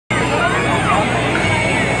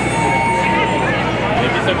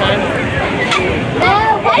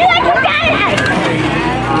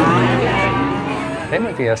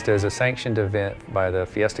Fiesta is a sanctioned event by the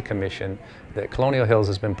Fiesta Commission that Colonial Hills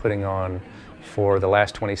has been putting on for the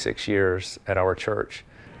last 26 years at our church.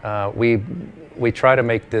 We try to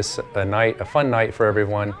make this a fun night for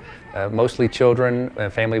everyone. Mostly children,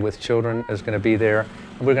 a family with children is going to be there.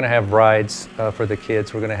 We're going to have rides for the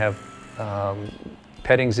kids. We're going to have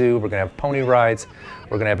petting zoo. We're going to have pony rides.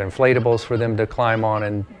 We're going to have inflatables for them to climb on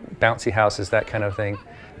and bouncy houses, that kind of thing.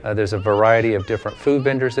 There's a variety of different food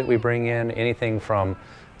vendors that we bring in, anything from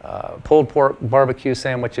pulled pork barbecue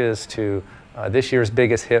sandwiches to this year's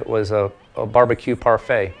biggest hit was a barbecue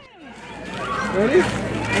parfait. Ready?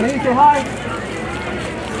 Ready to high.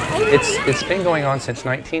 It's been going on since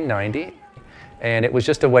 1990, and it was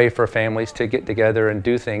just a way for families to get together and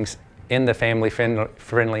do things in the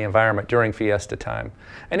family-friendly environment during Fiesta time.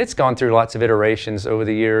 And it's gone through lots of iterations over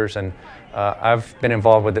the years, and I've been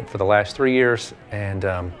involved with it for the last 3 years,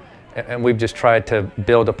 and we've just tried to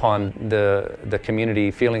build upon the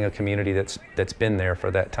community, feeling of community that's been there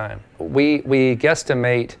for that time. We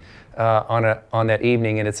guesstimate on that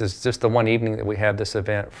evening, and it's just the one evening that we have this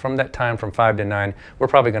event. From that time, from 5 to 9, we're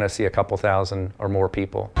probably going to see a couple thousand or more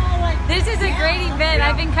people. This is a great event.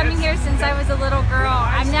 I've been coming here since I was a little girl.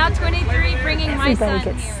 I'm now 23, bringing my son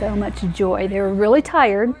Everybody gets so much joy. They're really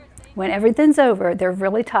tired. When everything's over, they're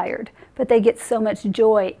really tired. But they get so much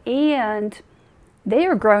joy, and they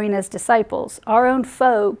are growing as disciples. Our own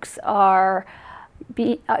folks are,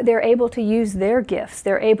 they're able to use their gifts.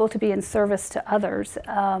 They're able to be in service to others.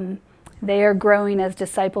 They are growing as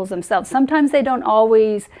disciples themselves. Sometimes they don't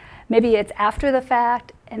always, maybe it's after the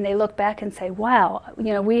fact, and they look back and say, wow,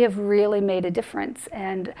 you know, we have really made a difference.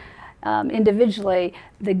 And individually,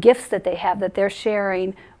 the gifts that they have that they're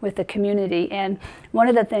sharing with the community. And one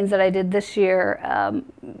of the things that I did this year,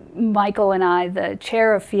 Michael and I, the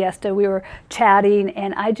chair of Fiesta, we were chatting,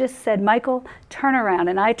 and I just said, Michael, turn around.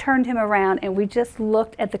 And I turned him around, and we just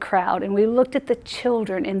looked at the crowd, and we looked at the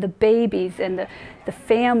children and the babies and the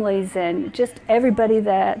families and just everybody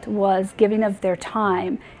that was giving of their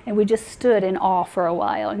time. And we just stood in awe for a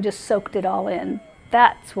while and just soaked it all in.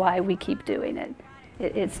 That's why we keep doing it.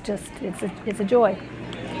 It's a joy.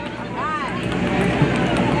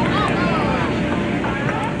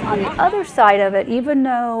 On the other side of it, even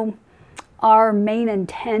though our main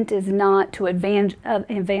intent is not to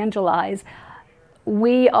evangelize,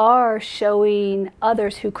 we are showing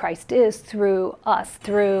others who Christ is through us,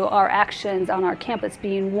 through our actions on our campus,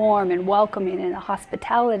 being warm and welcoming and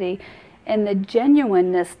hospitality, and the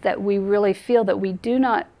genuineness that we really feel that we do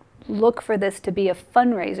not look for this to be a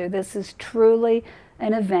fundraiser. This is truly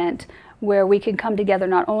an event where we can come together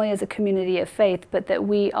not only as a community of faith, but that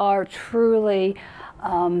we are truly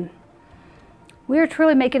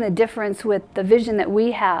making a difference with the vision that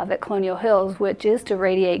we have at Colonial Hills, which is to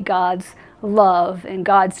radiate God's love and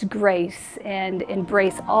God's grace and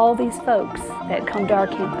embrace all these folks that come to our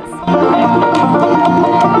campus.